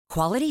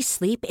Quality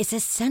sleep is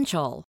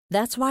essential.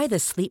 That's why the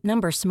Sleep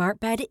Number Smart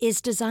Bed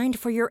is designed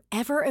for your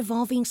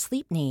ever-evolving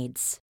sleep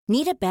needs.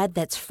 Need a bed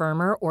that's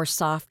firmer or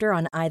softer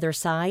on either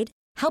side?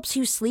 Helps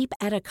you sleep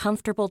at a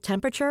comfortable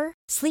temperature?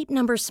 Sleep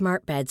Number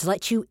Smart Beds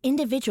let you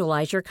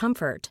individualize your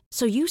comfort,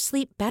 so you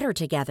sleep better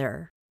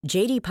together.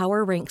 J.D.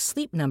 Power ranks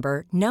Sleep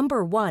Number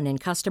number 1 in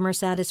customer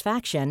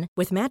satisfaction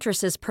with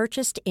mattresses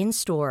purchased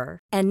in-store.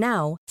 And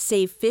now,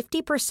 save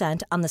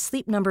 50% on the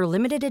Sleep Number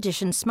Limited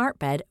Edition Smart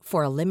Bed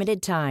for a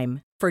limited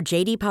time. For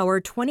J.D. Power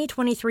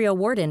 2023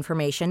 award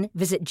information,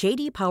 visit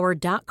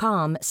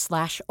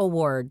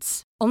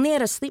jdpower.com/awards. Only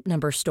at a Sleep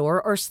Number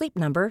store or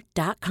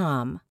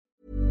sleepnumber.com.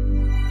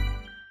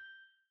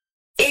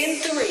 In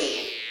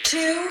 3,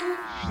 2,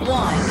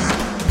 1.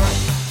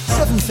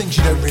 7 things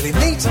you don't really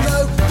need to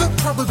know, but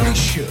probably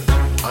should.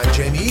 I'm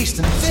Jamie East,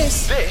 and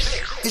this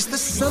is the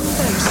Sunday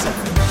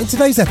 7. In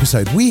today's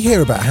episode, we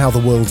hear about how the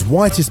world's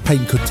whitest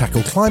paint could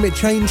tackle climate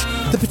change,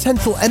 the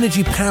potential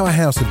energy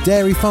powerhouse of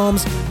dairy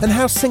farms, and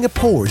how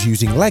Singapore is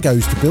using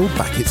Legos to build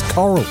back its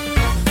coral.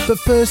 But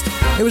first,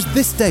 it was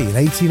this day in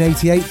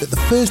 1888 that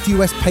the first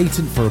US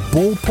patent for a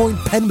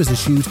ballpoint pen was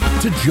issued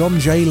to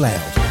John J.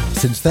 Loud.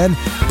 Since then,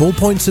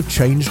 ballpoints have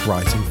changed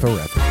writing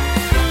forever.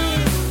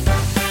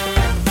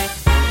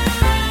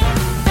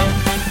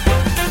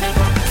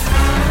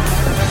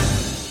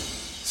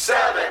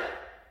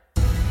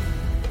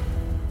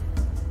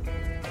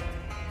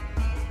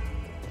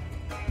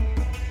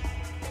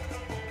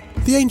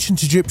 The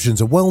ancient Egyptians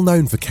are well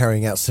known for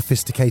carrying out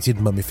sophisticated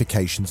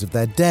mummifications of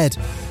their dead,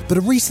 but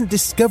a recent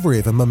discovery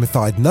of a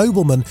mummified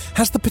nobleman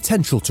has the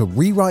potential to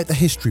rewrite the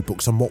history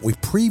books on what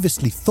we've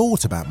previously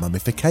thought about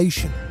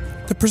mummification.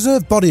 The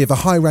preserved body of a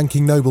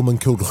high-ranking nobleman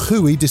called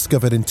Hui,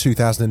 discovered in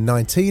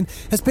 2019,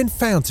 has been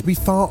found to be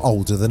far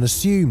older than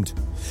assumed.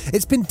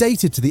 It's been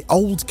dated to the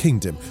Old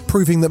Kingdom,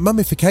 proving that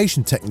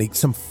mummification techniques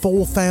some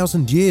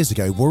 4,000 years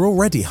ago were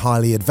already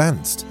highly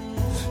advanced.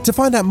 To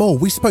find out more,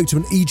 we spoke to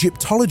an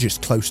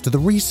Egyptologist close to the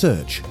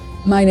research.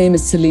 My name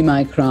is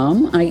Salima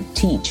Ikram. I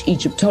teach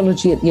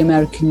Egyptology at the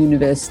American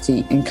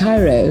University in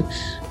Cairo,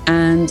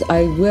 and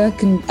I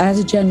work as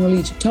a general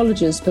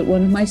Egyptologist, but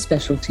one of my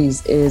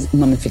specialties is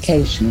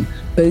mummification,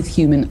 both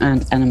human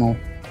and animal.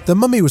 The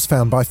mummy was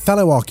found by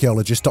fellow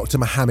archaeologist Dr.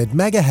 Mohammed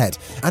Megahead,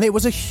 and it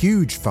was a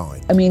huge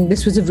find. I mean,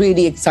 this was a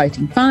really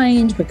exciting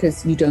find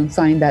because you don't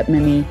find that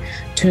many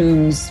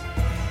tombs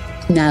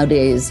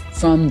nowadays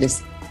from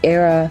this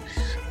era,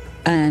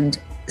 and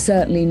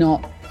certainly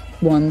not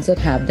ones that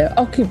have their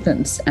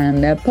occupants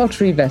and their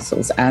pottery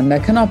vessels and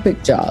their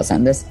canopic jars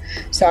and this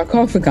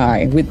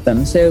sarcophagi with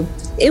them. So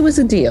it was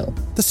a deal.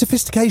 The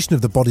sophistication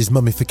of the body's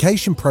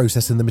mummification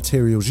process and the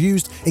materials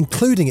used,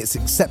 including its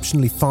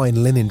exceptionally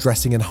fine linen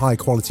dressing and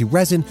high-quality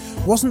resin,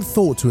 wasn't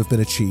thought to have been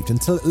achieved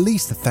until at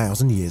least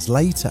 1,000 years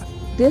later.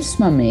 This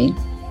mummy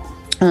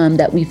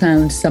that we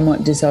found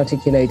somewhat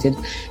disarticulated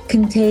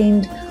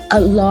contained a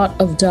lot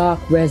of dark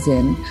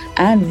resin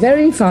and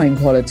very fine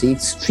quality,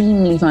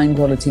 extremely fine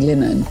quality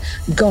linen,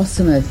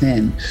 gossamer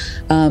thin,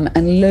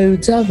 and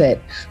loads of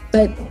it.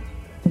 But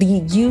the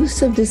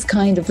use of this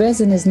kind of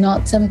resin is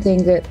not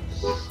something that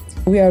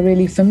we are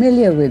really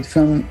familiar with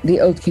from the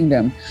Old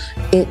Kingdom.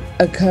 It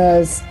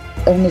occurs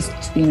almost,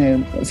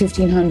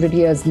 1,500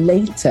 years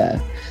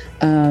later,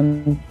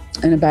 in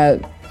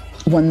about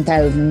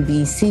 1000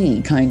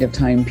 BC kind of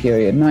time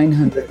period,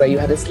 900, where you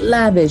had this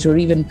lavish, or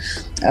even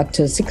up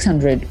to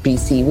 600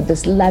 BC, with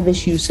this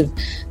lavish use of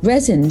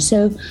resin.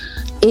 So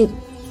it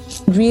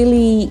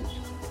really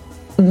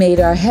made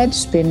our head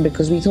spin,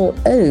 because we thought,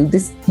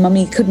 this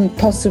mummy couldn't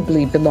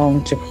possibly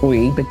belong to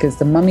Hui, because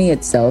the mummy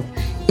itself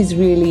is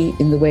really,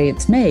 in the way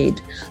it's made,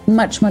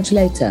 much, much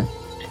later.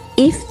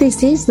 If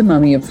this is the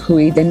mummy of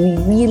Hui, then we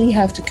really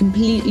have to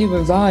completely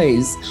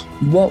revise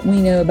what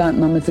we know about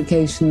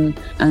mummification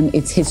and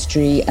its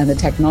history and the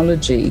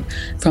technology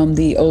from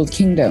the Old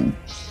Kingdom.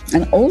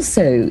 And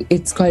also,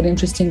 it's quite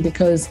interesting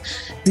because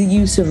the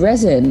use of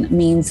resin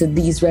means that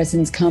these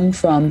resins come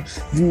from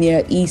the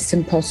Near East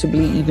and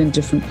possibly even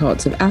different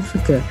parts of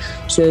Africa.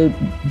 So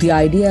the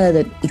idea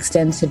that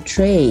extensive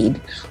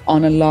trade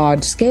on a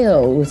large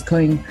scale was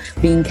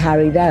being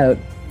carried out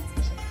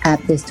at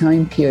this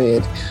time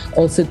period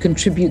also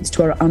contributes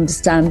to our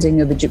understanding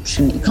of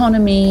Egyptian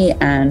economy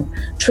and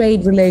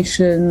trade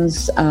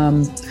relations.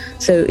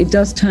 So it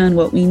does turn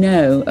what we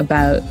know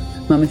about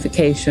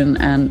mummification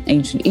and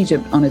ancient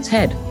Egypt on its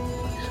head.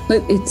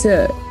 But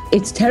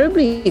it's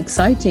terribly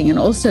exciting, and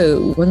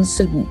also one's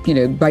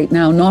right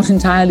now not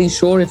entirely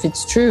sure if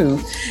it's true.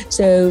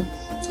 So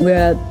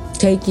we're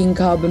taking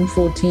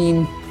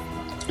carbon-14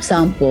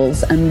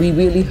 samples, and we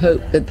really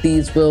hope that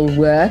these will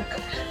work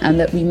and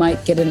that we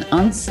might get an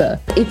answer.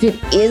 If it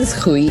is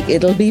Hui,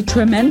 it'll be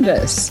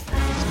tremendous.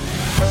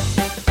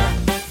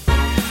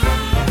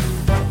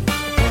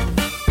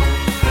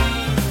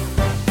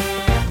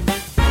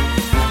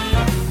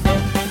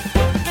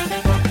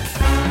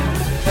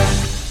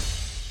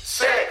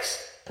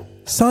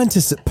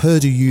 Scientists at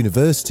Purdue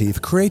University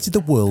have created the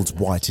world's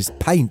whitest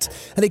paint,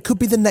 and it could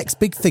be the next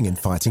big thing in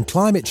fighting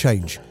climate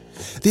change.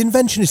 The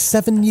invention is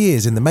 7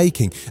 years in the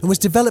making and was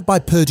developed by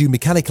Purdue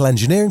mechanical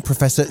engineering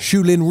professor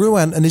Xulin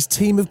Ruan and his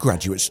team of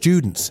graduate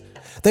students.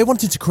 They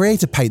wanted to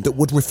create a paint that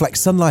would reflect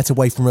sunlight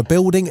away from a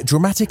building,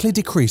 dramatically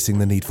decreasing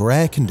the need for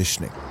air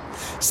conditioning.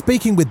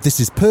 Speaking with This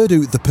is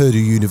Purdue, the Purdue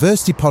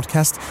University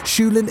podcast,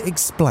 Xulin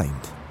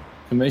explained.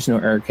 Conventional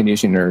air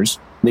conditioners,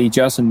 they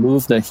just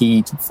move the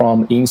heat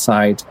from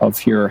inside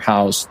of your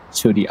house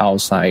to the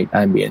outside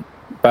ambient.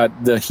 But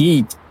the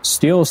heat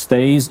still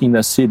stays in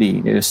the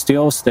city. It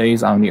still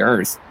stays on the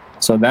earth.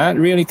 So that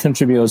really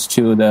contributes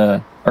to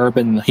the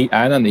urban heat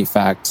island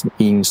effect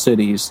in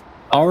cities.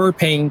 Our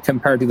paint,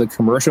 compared to the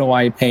commercial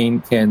white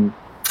paint, can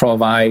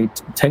provide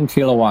 10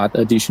 kilowatt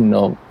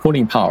additional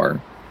cooling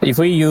power. If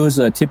we use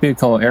a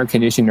typical air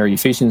conditioner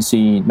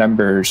efficiency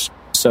numbers,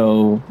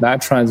 so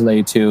that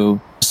translates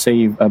to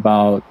save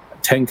about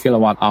 10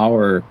 kilowatt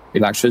hour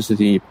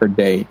electricity per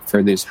day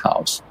for this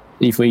house.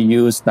 If we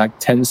use like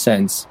 10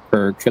 cents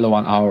per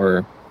kilowatt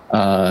hour,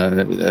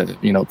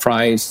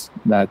 price,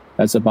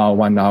 that's about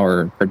 1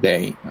 hour per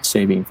day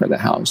saving for the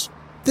house.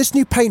 This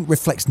new paint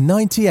reflects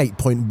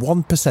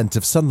 98.1%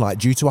 of sunlight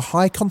due to a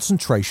high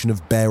concentration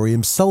of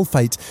barium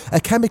sulfate,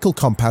 a chemical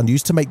compound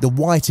used to make the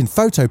white in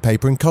photo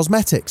paper and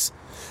cosmetics.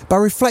 By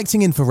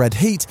reflecting infrared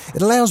heat,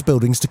 it allows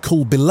buildings to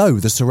cool below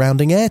the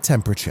surrounding air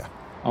temperature.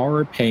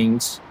 Our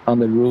paint on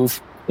the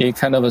roof, it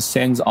kind of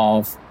sends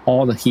off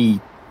all the heat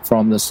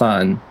from the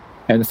sun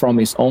and from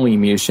its own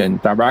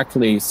emission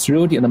directly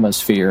through the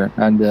atmosphere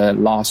and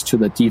lost to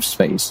the deep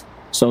space.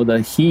 So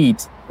the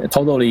heat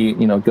totally,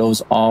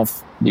 goes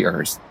off the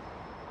earth.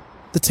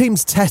 The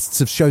team's tests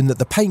have shown that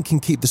the paint can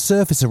keep the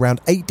surface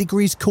around 8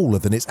 degrees cooler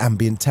than its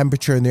ambient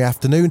temperature in the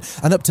afternoon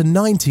and up to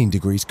 19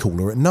 degrees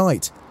cooler at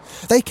night.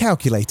 They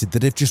calculated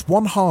that if just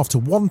 0.5 to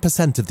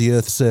 1% of the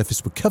Earth's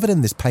surface were covered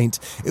in this paint,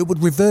 it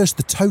would reverse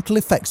the total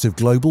effects of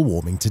global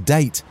warming to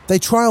date. They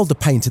trialled the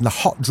paint in the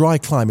hot, dry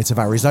climate of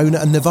Arizona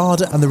and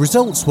Nevada, and the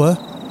results were...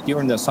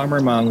 During the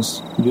summer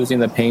months, using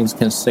the paints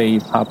can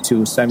save up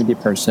to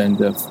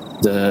 70% of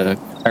the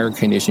air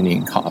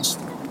conditioning cost.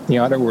 In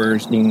other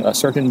words, in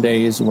certain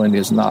days when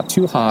it's not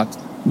too hot,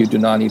 you do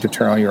not need to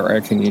turn on your air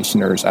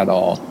conditioners at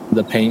all.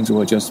 The paints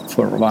will just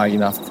provide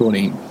enough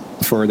cooling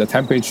for the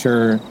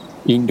temperature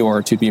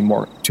indoor to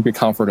be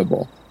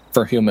comfortable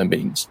for human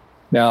beings.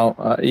 Now,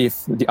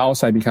 if the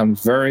outside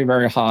becomes very,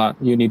 very hot,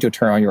 you need to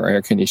turn on your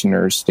air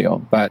conditioners still.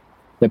 But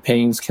the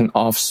paints can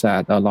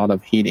offset a lot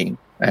of heating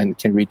and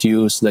can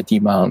reduce the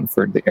demand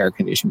for the air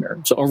conditioner.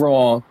 So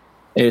overall,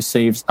 it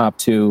saves up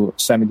to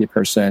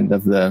 70%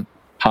 of the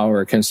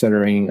power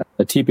considering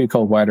the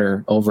typical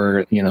weather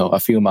over, a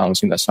few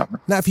months in the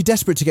summer. Now, if you're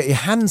desperate to get your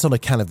hands on a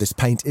can of this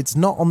paint, it's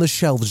not on the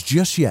shelves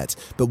just yet.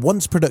 But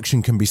once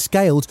production can be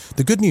scaled,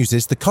 the good news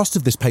is the cost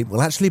of this paint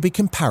will actually be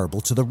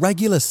comparable to the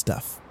regular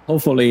stuff.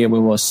 Hopefully, we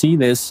will see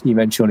this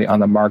eventually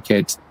on the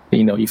market,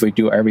 if we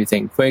do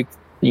everything quick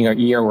in a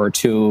year or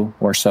two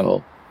or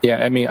so.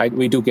 Yeah,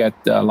 we do get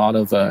a lot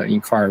of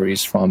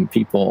inquiries from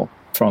people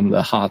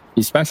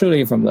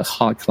especially from the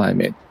hot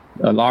climate.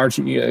 A large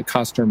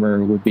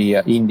customer would be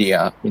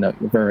India,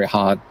 very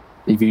hot.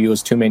 If you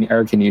use too many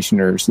air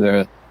conditioners,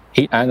 the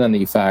heat island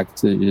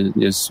effect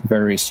is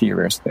very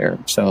serious there.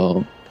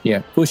 So,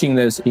 pushing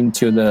this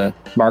into the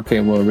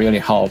market will really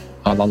help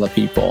a lot of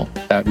people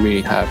that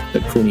really have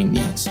the cooling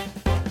needs.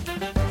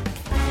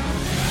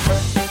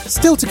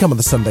 Still to come on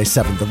the Sunday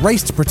 7, the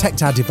race to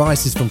protect our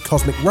devices from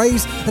cosmic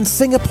rays and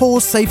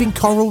Singapore's saving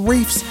coral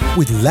reefs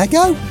with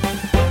Lego?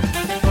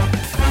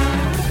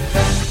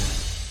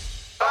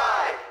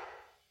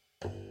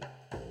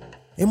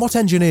 In what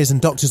engineers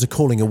and doctors are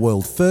calling a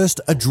world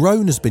first, a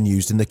drone has been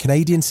used in the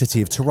Canadian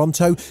city of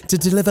Toronto to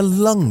deliver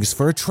lungs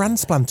for a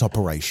transplant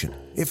operation.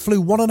 It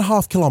flew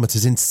 1.5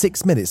 kilometres in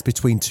 6 minutes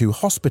between two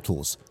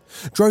hospitals.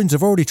 Drones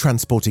have already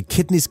transported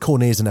kidneys,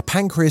 corneas and a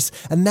pancreas,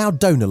 and now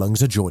donor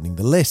lungs are joining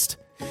the list.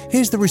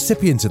 Here's the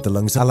recipient of the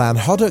lungs, Alan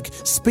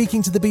Hoddock,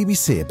 speaking to the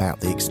BBC about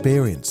the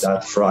experience.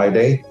 That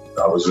Friday,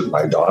 I was with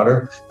my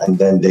daughter, and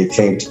then they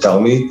came to tell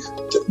me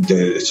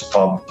it's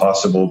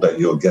possible that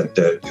you'll get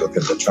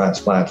the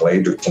transplant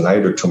later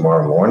tonight or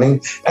tomorrow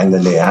morning. And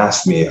then they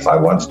asked me if I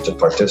wanted to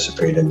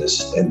participate in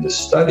this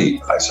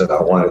study. I said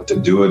I wanted to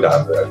do it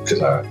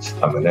because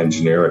I'm an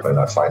engineer and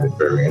I find it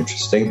very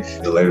interesting.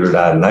 Later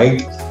that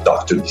night,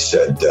 doctor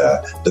said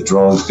the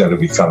drone's going to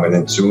be coming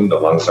in soon. The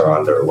lungs are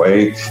on their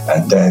way.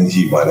 And then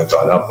he went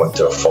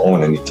to a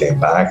phone and he came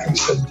back and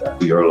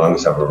said your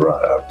lungs have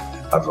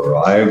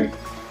arrived.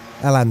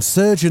 Alan's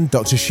surgeon,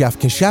 Dr. Shaf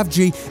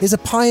Keshavji, is a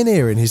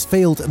pioneer in his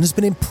field and has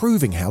been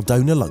improving how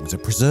donor lungs are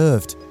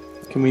preserved.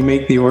 Can we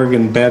make the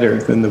organ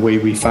better than the way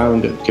we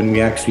found it? Can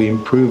we actually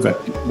improve it?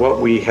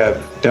 What we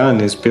have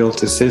done is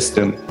built a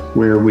system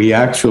where we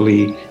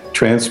actually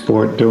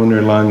transport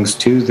donor lungs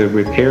to the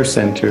repair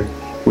center,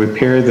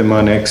 repair them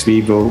on ex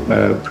vivo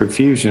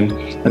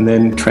perfusion, and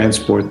then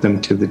transport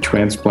them to the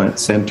transplant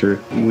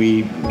center.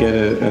 We get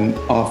an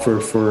offer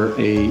for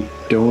a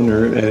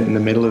donor in the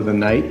middle of the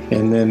night,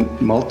 and then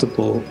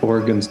multiple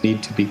organs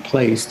need to be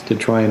placed to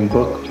try and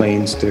book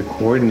planes to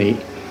coordinate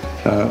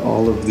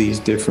all of these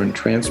different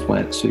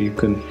transplants. So you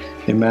can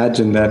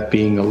Imagine that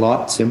being a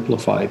lot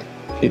simplified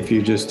if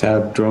you just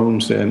have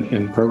drones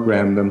and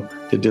program them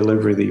to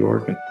deliver the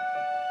organ.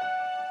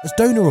 As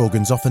donor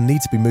organs often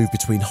need to be moved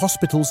between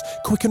hospitals,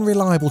 quick and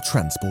reliable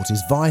transport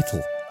is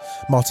vital.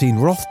 Martine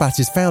Rothbart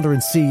is founder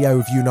and CEO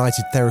of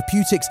United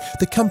Therapeutics,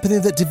 the company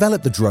that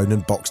developed the drone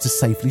and box to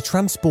safely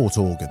transport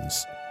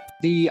organs.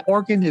 The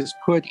organ is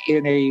put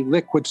in a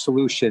liquid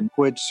solution,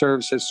 which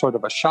serves as sort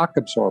of a shock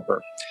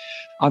absorber.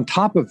 On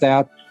top of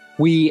that,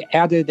 we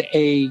added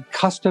a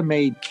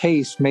custom-made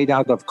case made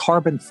out of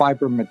carbon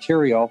fiber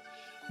material,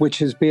 which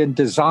has been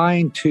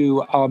designed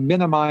to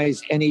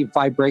minimize any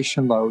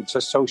vibration loads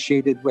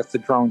associated with the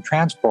drone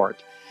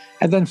transport.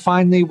 And then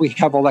finally, we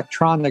have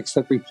electronics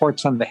that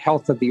reports on the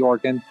health of the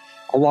organ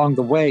along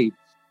the way.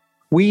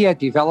 We are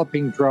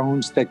developing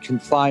drones that can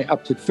fly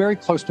up to very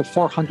close to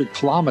 400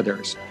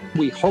 kilometers.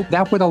 We hope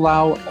that would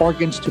allow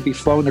organs to be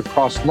flown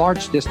across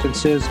large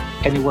distances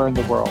anywhere in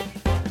the world.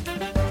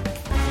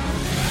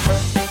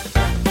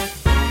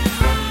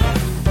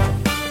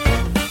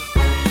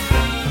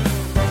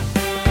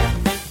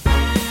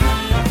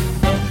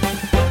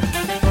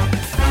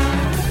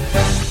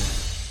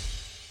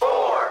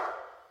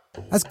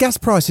 As gas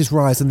prices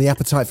rise and the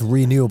appetite for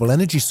renewable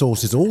energy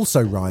sources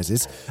also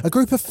rises, a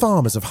group of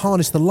farmers have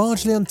harnessed the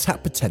largely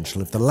untapped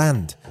potential of the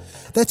land.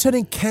 They're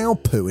turning cow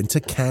poo into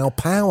cow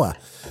power.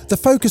 The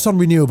focus on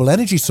renewable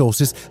energy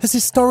sources has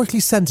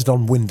historically centred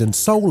on wind and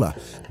solar,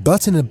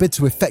 but in a bid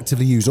to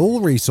effectively use all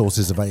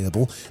resources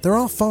available, there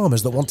are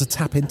farmers that want to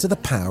tap into the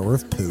power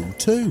of poo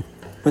too.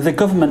 With the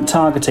government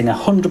targeting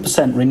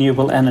 100%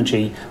 renewable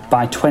energy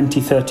by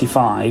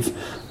 2035,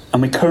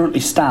 and we currently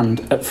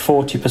stand at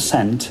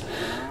 40%,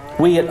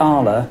 we at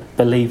Arla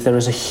believe there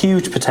is a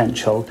huge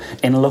potential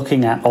in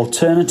looking at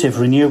alternative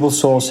renewable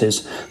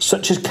sources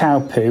such as cow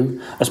poo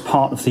as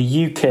part of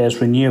the UK's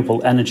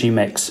renewable energy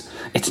mix.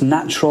 It's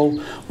natural,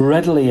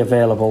 readily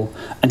available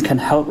and can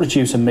help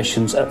reduce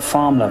emissions at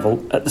farm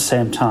level at the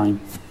same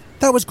time.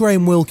 That was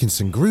Graham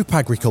Wilkinson, Group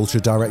Agriculture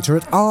Director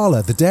at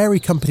Arla, the dairy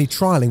company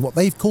trialling what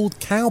they've called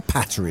cow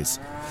patteries.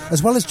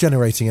 As well as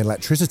generating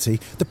electricity,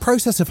 the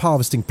process of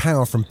harvesting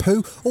power from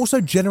poo also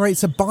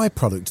generates a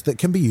byproduct that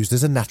can be used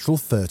as a natural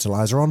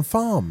fertiliser on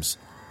farms.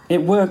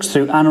 It works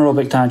through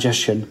anaerobic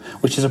digestion,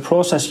 which is a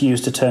process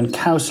used to turn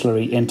cow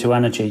slurry into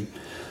energy.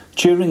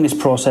 During this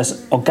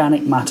process,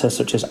 organic matter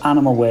such as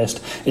animal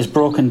waste is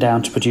broken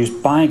down to produce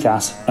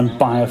biogas and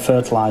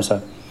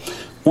biofertiliser.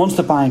 Once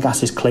the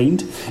biogas is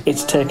cleaned,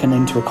 it's taken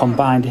into a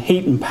combined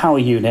heat and power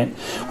unit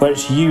where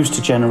it's used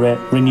to generate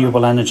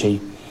renewable energy.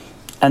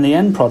 And the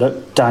end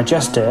product,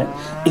 digestate,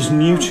 is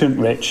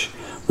nutrient-rich,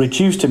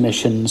 reduced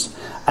emissions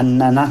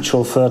and a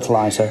natural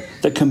fertiliser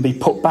that can be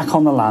put back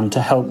on the land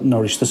to help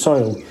nourish the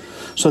soil.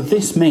 So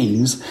this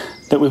means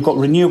that we've got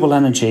renewable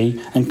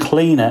energy and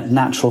cleaner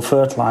natural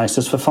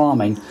fertilisers for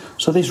farming.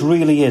 So this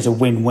really is a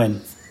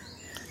win-win.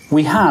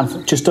 We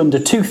have just under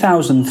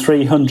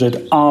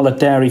 2,300 Arla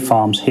dairy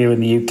farms here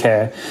in the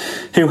UK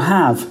who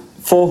have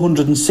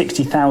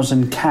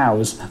 460,000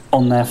 cows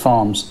on their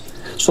farms.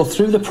 So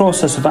through the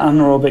process of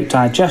anaerobic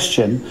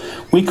digestion,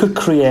 we could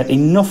create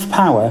enough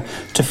power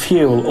to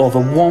fuel over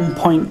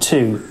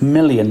 1.2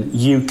 million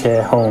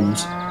UK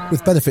homes.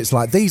 With benefits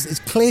like these, it's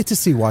clear to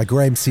see why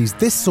Graham sees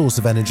this source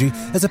of energy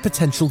as a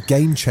potential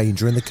game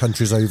changer in the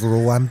country's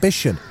overall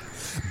ambition.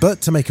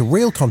 But to make a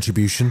real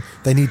contribution,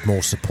 they need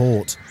more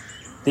support.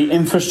 The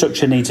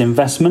infrastructure needs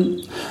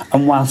investment,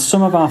 and while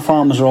some of our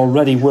farmers are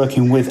already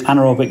working with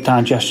anaerobic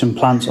digestion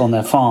plants on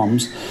their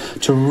farms,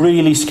 to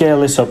really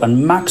scale this up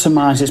and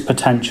maximise its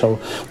potential,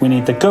 we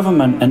need the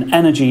government and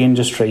energy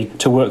industry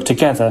to work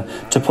together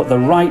to put the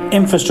right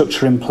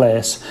infrastructure in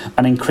place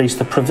and increase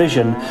the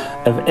provision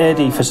of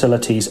AD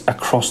facilities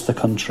across the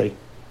country.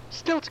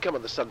 Still to come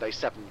on the Sunday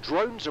 7,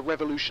 drones are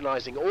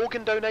revolutionising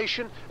organ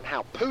donation and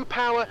how poo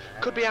power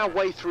could be our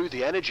way through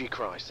the energy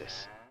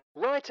crisis.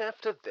 Right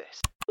after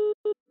this.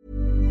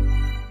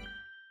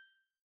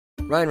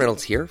 Ryan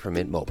Reynolds here from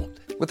Mint Mobile.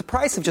 With the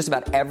price of just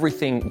about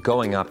everything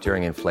going up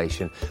during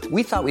inflation,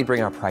 we thought we'd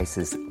bring our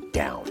prices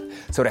down.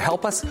 So to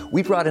help us,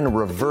 we brought in a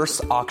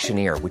reverse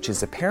auctioneer, which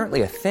is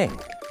apparently a thing.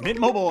 Mint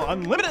Mobile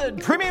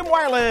Unlimited Premium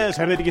Wireless.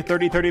 How to get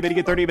 30, 30, bit to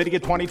get 30, bit to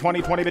get 20,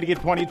 20, 20, bit to get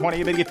 20,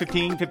 20, bit to get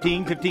 15,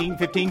 15, 15,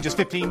 15, just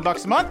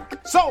 $15 a month?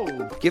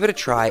 Sold! Give it a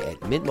try at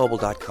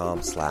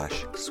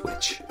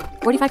mintmobile.com/switch.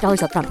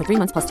 $45 up front for 3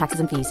 months plus taxes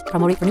and fees.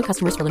 Promo rate for new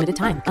customers for limited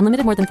time.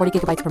 Unlimited more than 40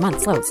 gigabytes per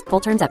month. Slows full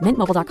terms at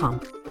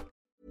mintmobile.com.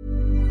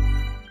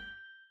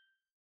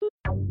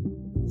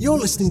 You're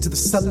listening to the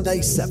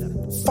Sunday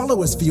 7.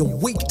 Follow us for your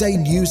weekday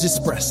news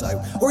espresso,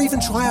 or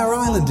even try our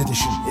Ireland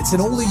edition. It's in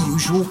all the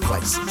usual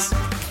places.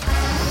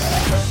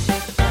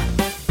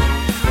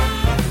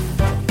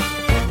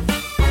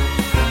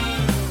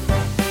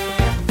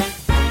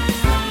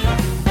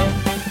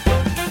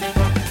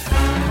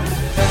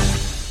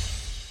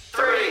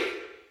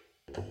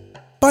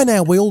 By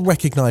now, we all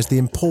recognise the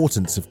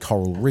importance of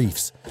coral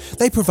reefs.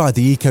 They provide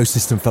the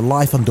ecosystem for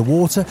life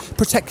underwater,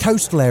 protect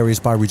coastal areas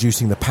by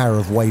reducing the power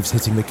of waves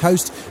hitting the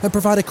coast, and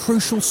provide a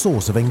crucial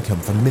source of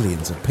income for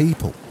millions of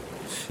people.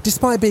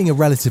 Despite being a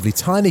relatively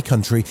tiny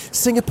country,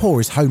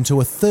 Singapore is home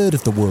to a third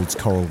of the world's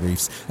coral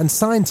reefs, and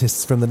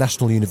scientists from the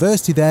National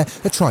University there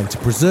are trying to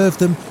preserve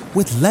them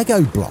with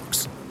Lego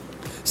blocks.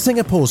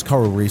 Singapore's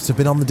coral reefs have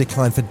been on the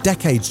decline for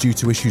decades due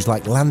to issues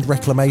like land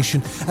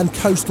reclamation and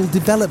coastal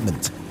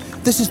development.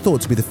 This is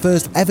thought to be the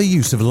first ever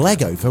use of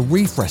Lego for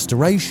reef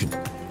restoration.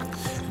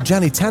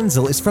 Jani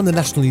Tanzil is from the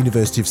National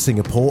University of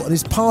Singapore and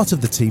is part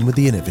of the team with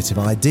the innovative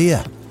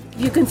idea.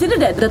 If you consider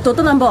that the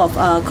total number of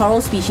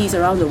coral species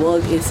around the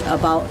world is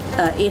about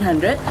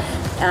 800,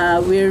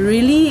 we're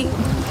really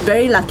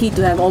very lucky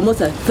to have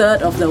almost a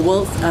third of the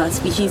world's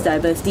species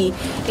diversity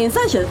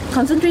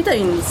concentrated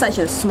in such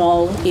a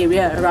small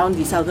area around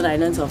the southern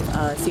islands of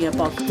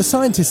Singapore. The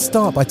scientists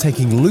start by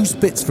taking loose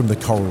bits from the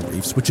coral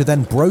reefs, which are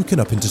then broken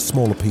up into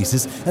smaller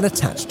pieces and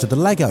attached to the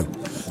Lego.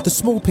 The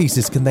small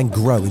pieces can then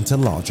grow into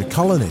larger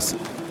colonies.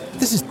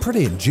 This is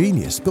pretty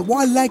ingenious, but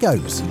why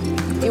Legos?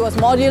 It was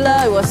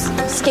modular, it was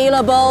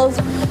scalable,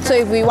 so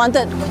if we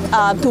wanted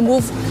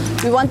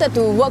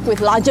to work with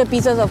larger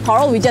pieces of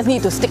coral, we just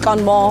need to stick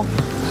on more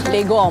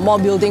Lego or more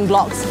building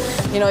blocks.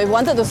 If we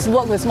wanted to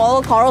work with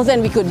smaller corals,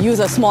 then we could use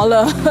a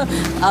smaller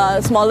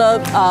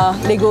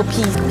Lego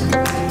piece.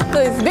 So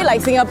it's a bit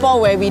like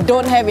Singapore, where we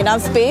don't have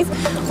enough space.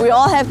 We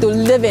all have to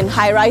live in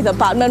high-rise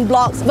apartment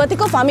blocks.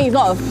 Vertical farming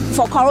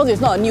for corals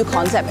is not a new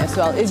concept as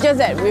well. It's just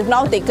that we've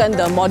now taken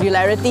the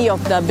modularity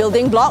of the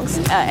building blocks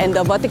and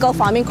the vertical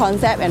farming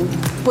concept and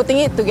putting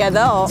it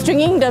together or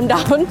stringing them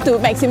down to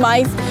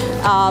maximize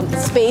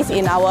space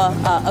in our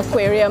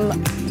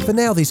aquarium. For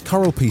now, these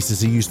coral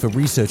pieces are used for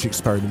research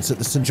experiments at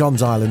the St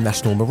John's Island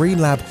National Marine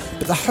Lab,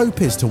 but the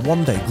hope is to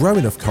one day grow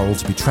enough coral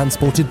to be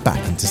transported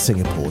back into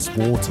Singapore's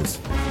waters.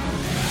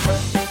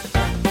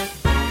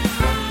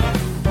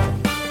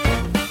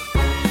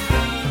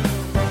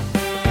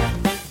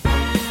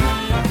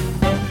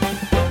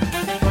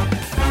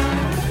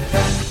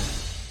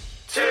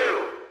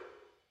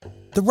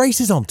 The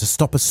race is on to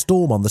stop a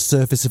storm on the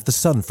surface of the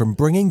sun from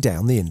bringing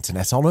down the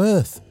internet on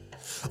Earth.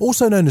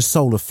 Also known as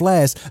solar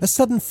flares, a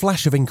sudden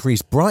flash of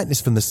increased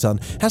brightness from the sun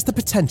has the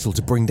potential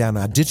to bring down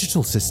our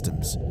digital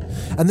systems.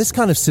 And this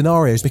kind of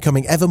scenario is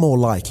becoming ever more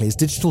likely as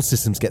digital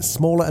systems get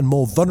smaller and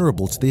more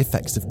vulnerable to the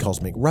effects of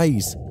cosmic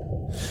rays.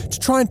 To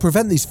try and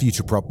prevent these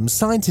future problems,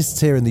 scientists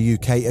here in the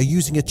UK are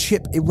using a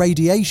chip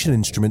irradiation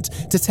instrument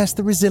to test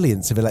the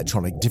resilience of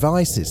electronic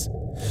devices.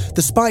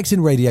 The spikes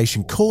in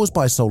radiation caused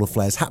by solar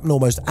flares happen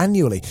almost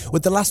annually,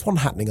 with the last one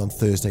happening on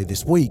Thursday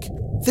this week.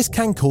 This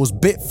can cause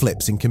bit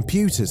flips in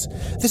computers.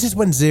 This is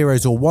when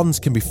zeros or ones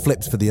can be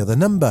flipped for the other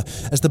number.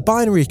 As the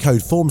binary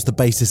code forms the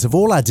basis of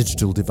all our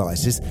digital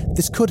devices,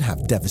 this could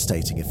have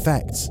devastating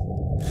effects.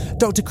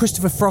 Dr.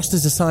 Christopher Frost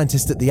is a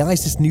scientist at the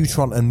ISIS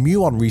Neutron and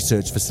Muon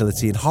Research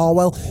Facility in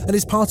Harwell and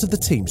is part of the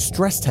team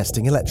stress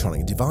testing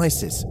electronic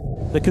devices.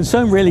 The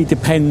concern really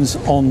depends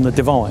on the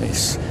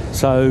device.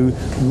 So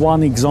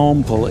one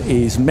example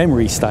is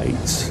memory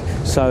states.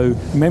 So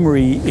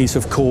memory is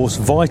of course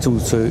vital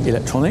to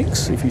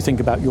electronics. If you think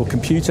about your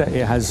computer,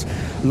 it has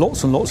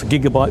lots and lots of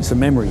gigabytes of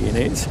memory in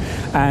it,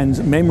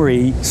 and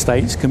memory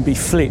states can be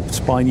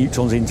flipped by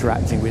neutrons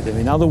interacting with them.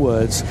 In other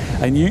words,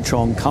 a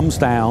neutron comes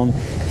down,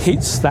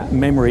 hits that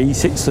memory,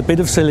 hits a bit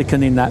of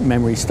silicon in that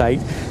memory state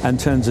and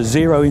turns a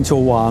 0 into a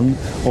 1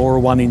 or a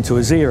 1 into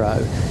a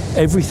 0.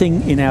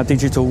 Everything in our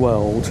digital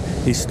world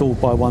is stored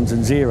by ones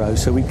and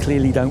zeros, so we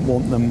clearly don't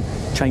want them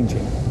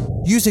changing.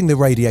 Using the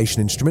radiation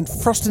instrument,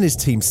 Frost and his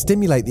team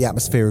stimulate the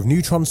atmosphere of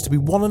neutrons to be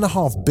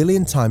 1.5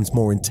 billion times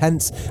more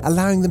intense,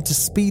 allowing them to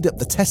speed up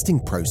the testing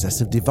process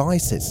of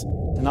devices.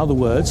 In other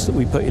words, that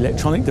we put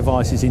electronic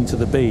devices into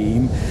the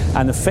beam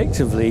and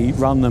effectively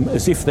run them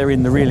as if they're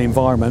in the real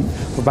environment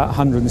for about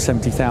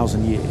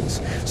 170,000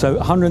 years. So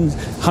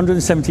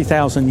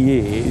 170,000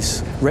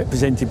 years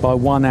represented by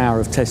 1 hour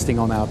of testing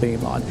on our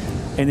beamline.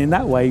 And in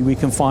that way, we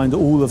can find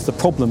all of the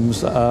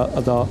problems that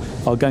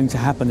are going to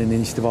happen in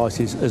these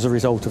devices as a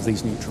result of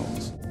these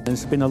neutrons.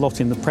 There's been a lot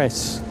in the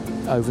press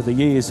over the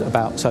years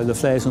about solar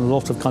flares and a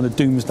lot of kind of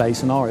doomsday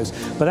scenarios.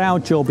 But our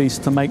job is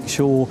to make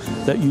sure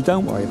that you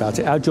don't worry about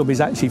it. Our job is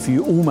actually for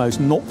you almost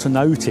not to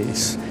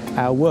notice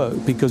our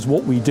work, because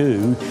what we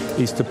do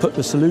is to put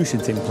the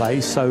solutions in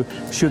place. So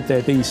should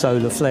there be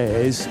solar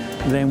flares,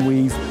 then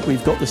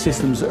we've got the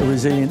systems that are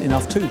resilient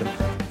enough to them.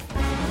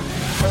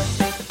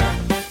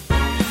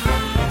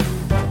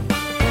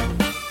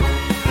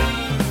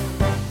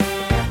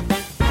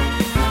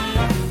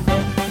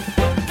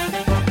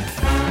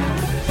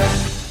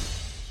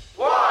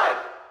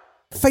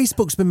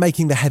 Facebook's been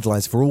making the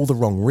headlines for all the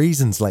wrong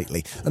reasons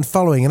lately, and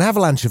following an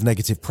avalanche of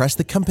negative press,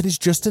 the company's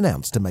just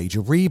announced a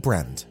major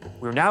rebrand.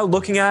 We're now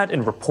looking at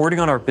and reporting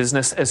on our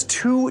business as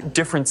two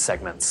different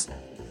segments.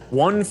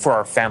 One for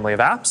our family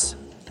of apps,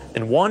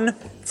 and one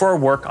for our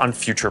work on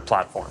future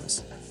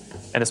platforms.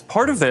 And as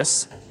part of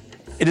this,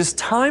 it is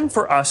time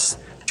for us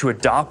to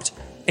adopt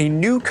a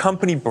new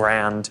company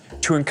brand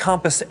to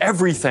encompass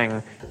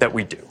everything that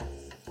we do.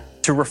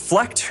 To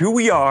reflect who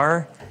we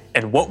are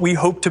and what we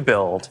hope to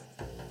build,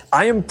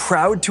 I am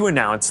proud to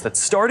announce that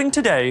starting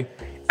today,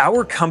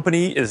 our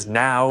company is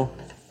now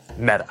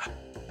Meta.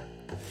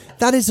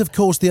 That is, of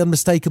course, the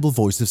unmistakable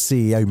voice of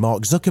CEO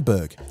Mark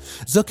Zuckerberg.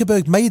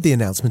 Zuckerberg made the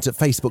announcement at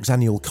Facebook's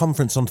annual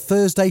conference on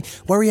Thursday,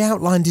 where he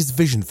outlined his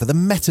vision for the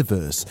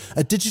metaverse,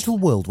 a digital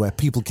world where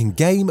people can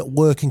game,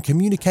 work and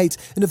communicate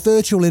in a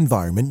virtual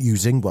environment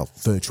using,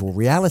 virtual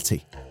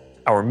reality.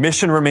 Our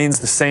mission remains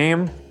the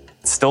same.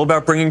 It's still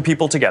about bringing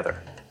people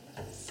together.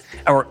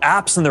 Our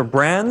apps and their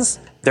brands,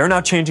 they're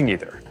not changing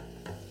either.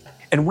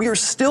 And we are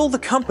still the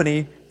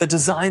company that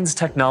designs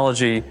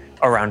technology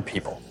around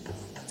people.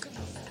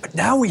 But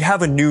now we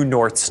have a new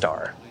North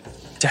Star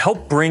to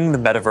help bring the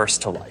metaverse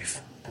to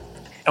life.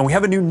 And we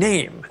have a new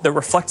name that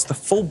reflects the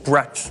full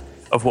breadth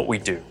of what we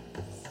do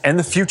and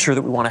the future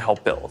that we want to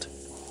help build.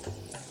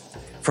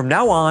 From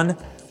now on,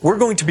 we're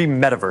going to be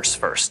metaverse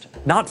first,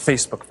 not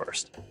Facebook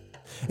first.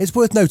 It's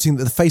worth noting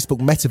that the Facebook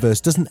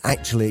metaverse doesn't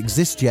actually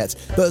exist yet,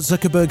 but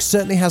Zuckerberg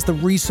certainly has the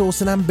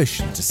resource and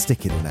ambition to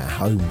stick it in our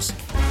homes.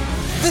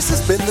 This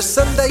has been the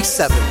Sunday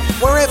 7.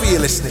 Wherever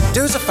you're listening,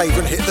 do us a favour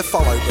and hit the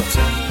follow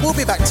button. We'll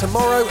be back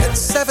tomorrow at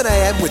 7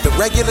 a.m. with the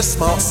regular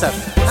Smart 7.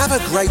 Have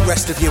a great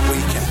rest of your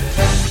weekend.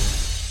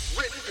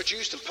 Written,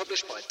 produced and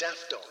published by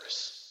Daft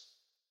Doris.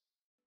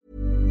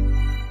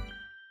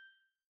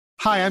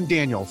 Hi, I'm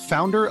Daniel,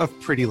 founder of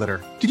Pretty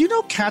Litter. Did you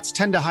know cats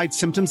tend to hide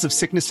symptoms of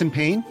sickness and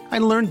pain? I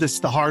learned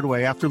this the hard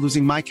way after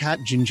losing my cat,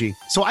 Gingy.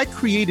 So I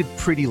created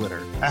Pretty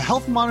Litter, a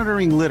health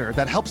monitoring litter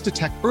that helps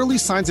detect early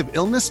signs of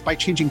illness by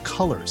changing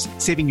colors,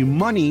 saving you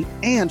money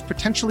and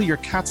potentially your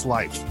cat's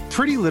life.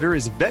 Pretty Litter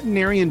is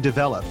veterinarian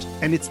developed,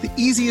 and it's the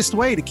easiest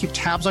way to keep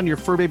tabs on your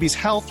fur baby's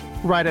health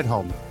right at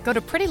home. Go to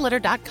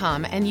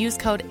prettylitter.com and use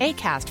code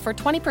ACAST for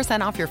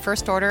 20% off your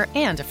first order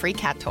and a free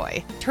cat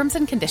toy. Terms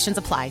and conditions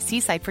apply. See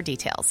site for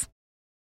details.